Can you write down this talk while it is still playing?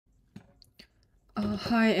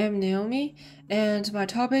Hi, I'm Naomi, and my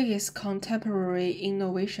topic is contemporary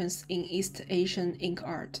innovations in East Asian ink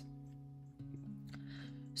art.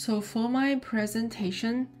 So for my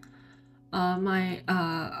presentation, I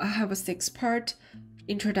have a six-part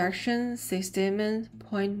introduction, six statements,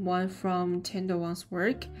 point one from Tendo Wang's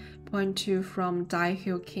work, point two from Dai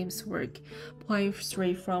Hyo Kim's work, point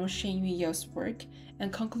three from Shin Yu's work,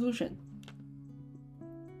 and conclusion.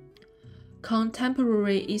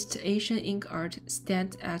 Contemporary East Asian ink art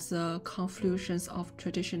stands at the confluence of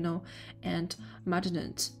traditional and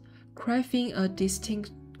modern, crafting a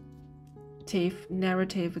distinctive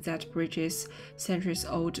narrative that bridges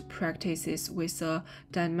centuries-old practices with the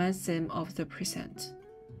dynamism of the present.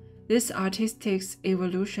 This artistic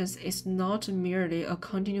evolution is not merely a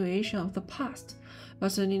continuation of the past,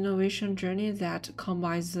 but an innovation journey that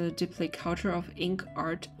combines the deeply culture of ink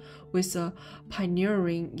art with the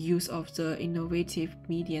pioneering use of the innovative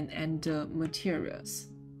medium and materials.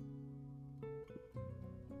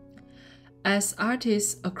 As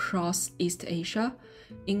artists across East Asia,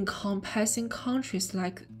 encompassing countries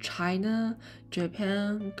like China,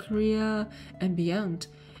 Japan, Korea, and beyond,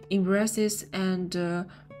 embraces and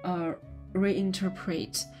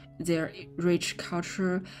reinterpret their rich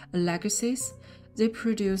cultural legacies. They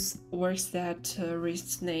produce works that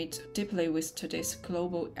resonate deeply with today's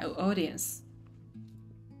global audience.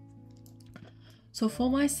 So for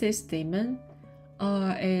my sixth statement,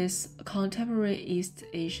 is contemporary East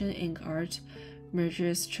Asian ink art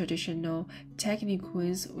merges traditional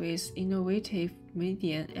techniques with innovative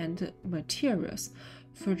media and materials,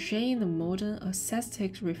 forging the modern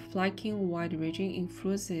aesthetic reflecting wide-ranging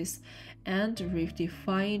influences and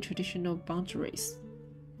redefining traditional boundaries.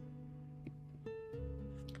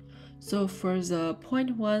 So for the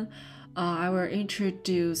point one, I will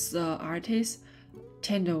introduce the artist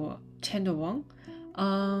Tendo Wang.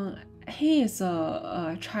 He is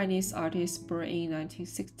a Chinese artist born in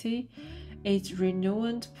 1960. Is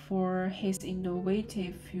renowned for his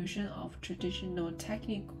innovative fusion of traditional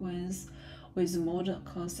techniques with modern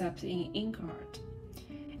concepts in ink art.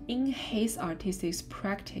 In his artistic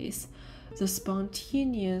practice, the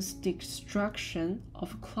spontaneous destruction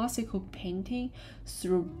of classical painting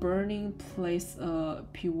through burning plays a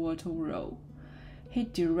pivotal role. He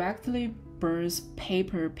directly burns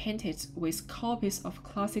paper painted with copies of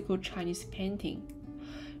classical Chinese painting,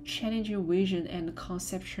 challenging vision and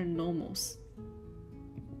conceptual norms.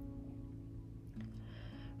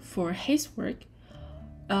 For his work,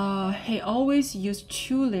 he always used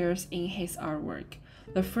two layers in his artwork.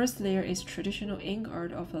 The first layer is traditional ink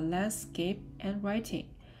art of a landscape and writing.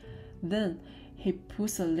 Then he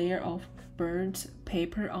puts a layer of burnt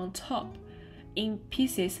paper on top. In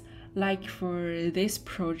pieces like for this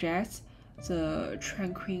project, the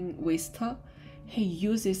Tranquil Vista, he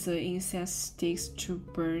uses the incense sticks to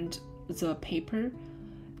burn the paper.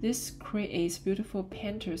 This creates beautiful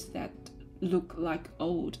painters that look like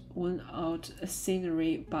old, worn out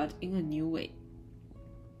scenery but in a new way.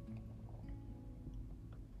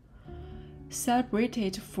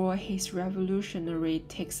 Celebrated for his revolutionary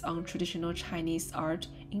takes on traditional Chinese art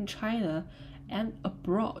in China and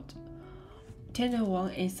abroad, Tendo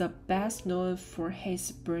Wang is the best known for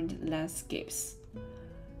his burned landscapes,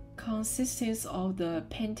 consisting of the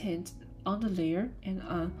painted underlayer and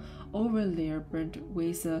an overlayer burnt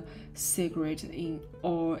with a cigarette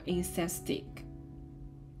or incense stick.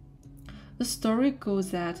 The story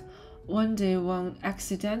goes that one day Wang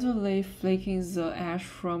accidentally flicking the ash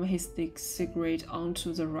from his cigarette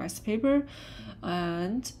onto the rice paper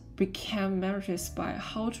and became mysterious by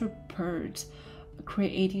how to burn,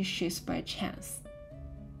 creating shapes by chance.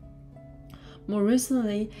 More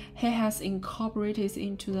recently, he has incorporated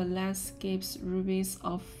into the landscapes ruins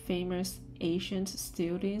of famous ancient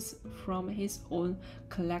students from his own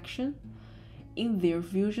collection. In their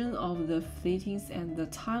vision of the fleeting and the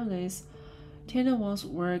timeless, Tendo Wang's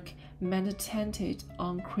work meditated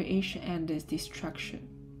on creation and destruction.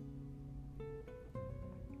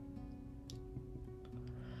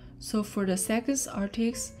 So for the second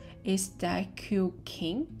artist is Dai Hyo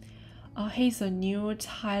Kim. He's a new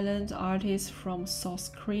Thailand artist from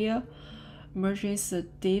South Korea, merges the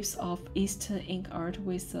depths of Eastern ink art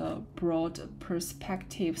with the broad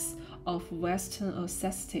perspectives of Western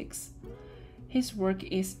aesthetics. His work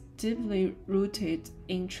is deeply rooted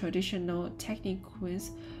in traditional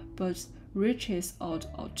techniques, but reaches out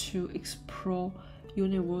to explore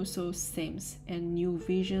universal themes and new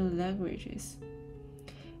vision languages.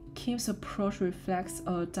 Kim's approach reflects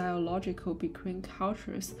a dialogical between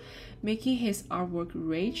cultures, making his artwork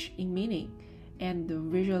rich in meaning and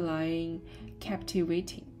visualizing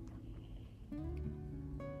captivating.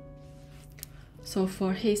 So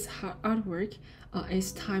for his artwork,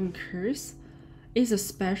 is Time Curse. It's a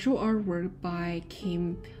special artwork by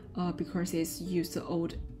Kim because it's used the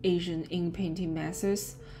old Asian ink painting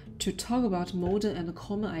methods to talk about modern and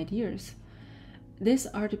common ideas. This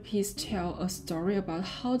art piece tells a story about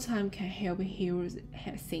how time can help heal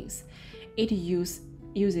things. It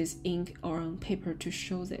uses ink or paper to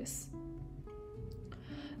show this.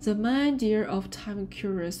 The main idea of Time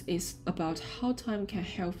Curious is about how time can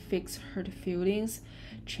help fix hurt feelings,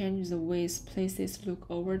 change the ways places look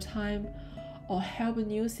over time, or help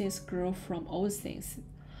new things grow from old things.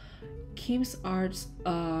 Kim's art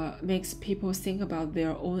makes people think about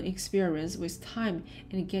their own experience with time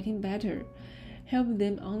and getting better, help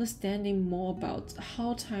them understanding more about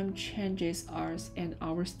how time changes us and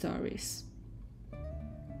our stories.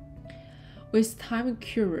 With Time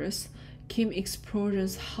Curious, Kim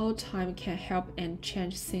explores how time can help and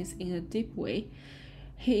change things in a deep way.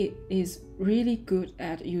 He is really good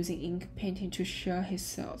at using ink painting to share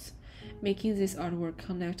his thoughts, making this artwork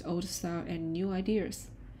connect old style and new ideas.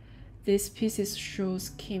 These pieces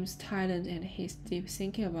shows Kim's talent and his deep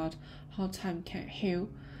thinking about how time can heal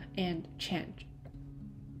and change.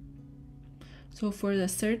 So for the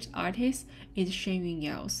third artist is Shen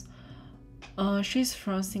Yunyao. She's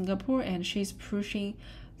from Singapore and she's pushing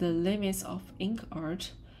the limits of ink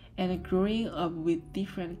art and growing up with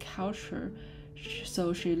different culture.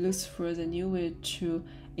 So she looks for the new way to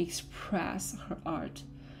express her art,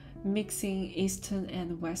 mixing Eastern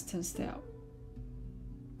and Western style.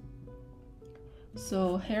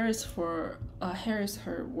 So here is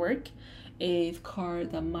her work. It's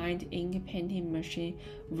called the Mind Ink Painting Machine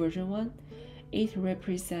version 1. It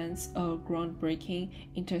represents a groundbreaking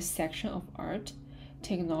intersection of art,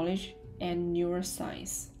 technology, and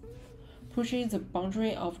neuroscience, pushing the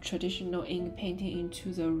boundary of traditional ink painting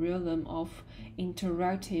into the realm of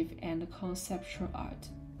interactive and conceptual art.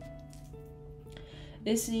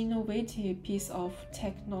 This innovative piece of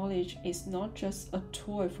technology is not just a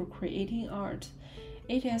tool for creating art,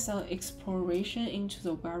 it is an exploration into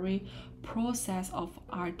the very process of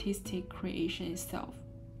artistic creation itself,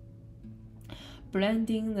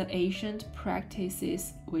 blending the ancient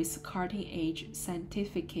practices with cutting-edge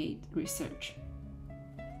scientific research.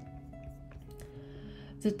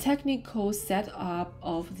 The technical setup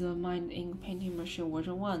of the Mind Ink Painting Machine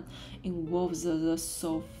version 1 involves the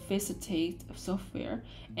sophisticated software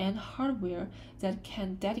and hardware that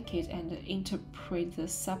can detect and interpret the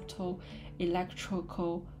subtle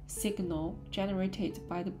electrical signal generated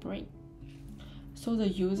by the brain. So the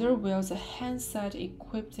user wears a handset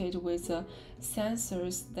equipped with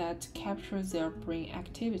sensors that capture their brain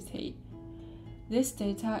activity. This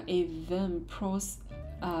data is then processed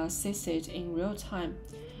in real time,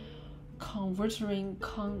 converting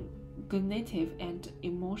cognitive and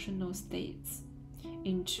emotional states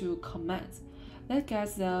into commands that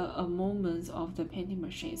get the movements of the painting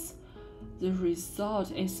machines. The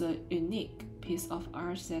result is a unique piece of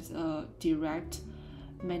art that's a direct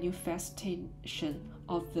manifestation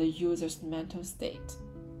of the user's mental state,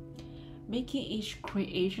 making each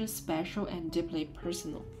creation special and deeply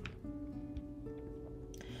personal.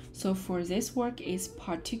 So for this work is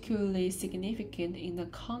particularly significant in the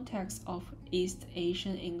context of East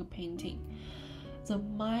Asian ink painting. The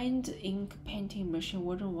Mind Ink Painting Machine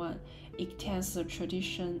version 1 extends the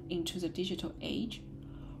tradition into the digital age,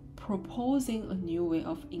 proposing a new way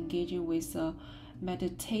of engaging with the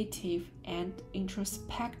meditative and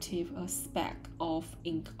introspective aspect of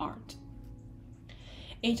ink art.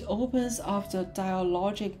 It opens up the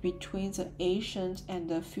dialogue between the ancient and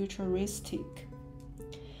the futuristic,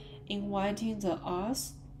 inviting the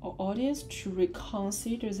us or audience to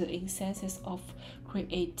reconsider the essence of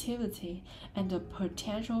creativity and the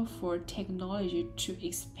potential for technology to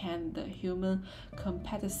expand the human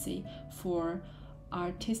capacity for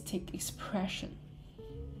artistic expression.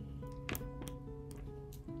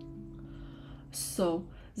 So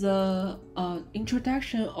the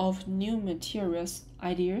introduction of new materials,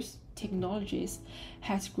 ideas, technologies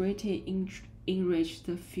has greatly enriched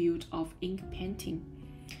the field of ink painting,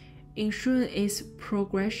 ensuring its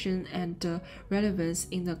progression and relevance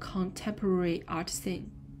in the contemporary art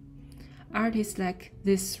scene. Artists like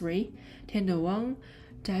these three, Tender Wang,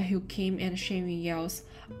 Daehyuk Kim, and Shen Yunyao,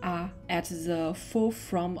 are at the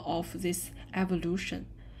forefront of this evolution,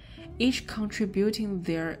 each contributing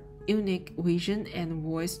their unique vision and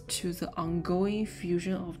voice to the ongoing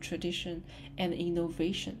fusion of tradition and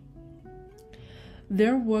innovation.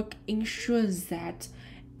 Their work ensures that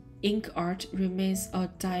ink art remains a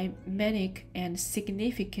dynamic and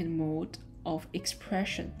significant mode of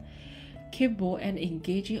expression, capable and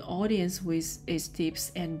engaging audience with its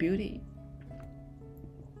depth and beauty.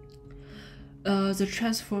 The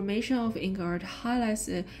transformation of ink art highlights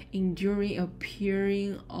the enduring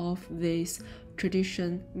appearing of this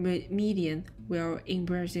tradition medium, where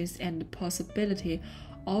embraces and possibility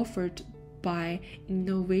offered by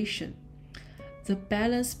innovation. The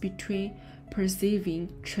balance between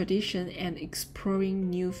preserving tradition and exploring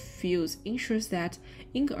new fields ensures that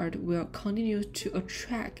ink art will continue to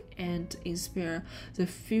attract and inspire the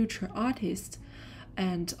future artists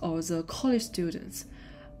and all the college students,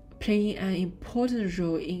 playing an important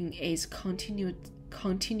role in its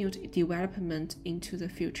continued development into the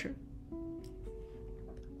future.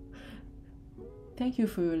 Thank you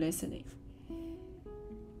for your listening.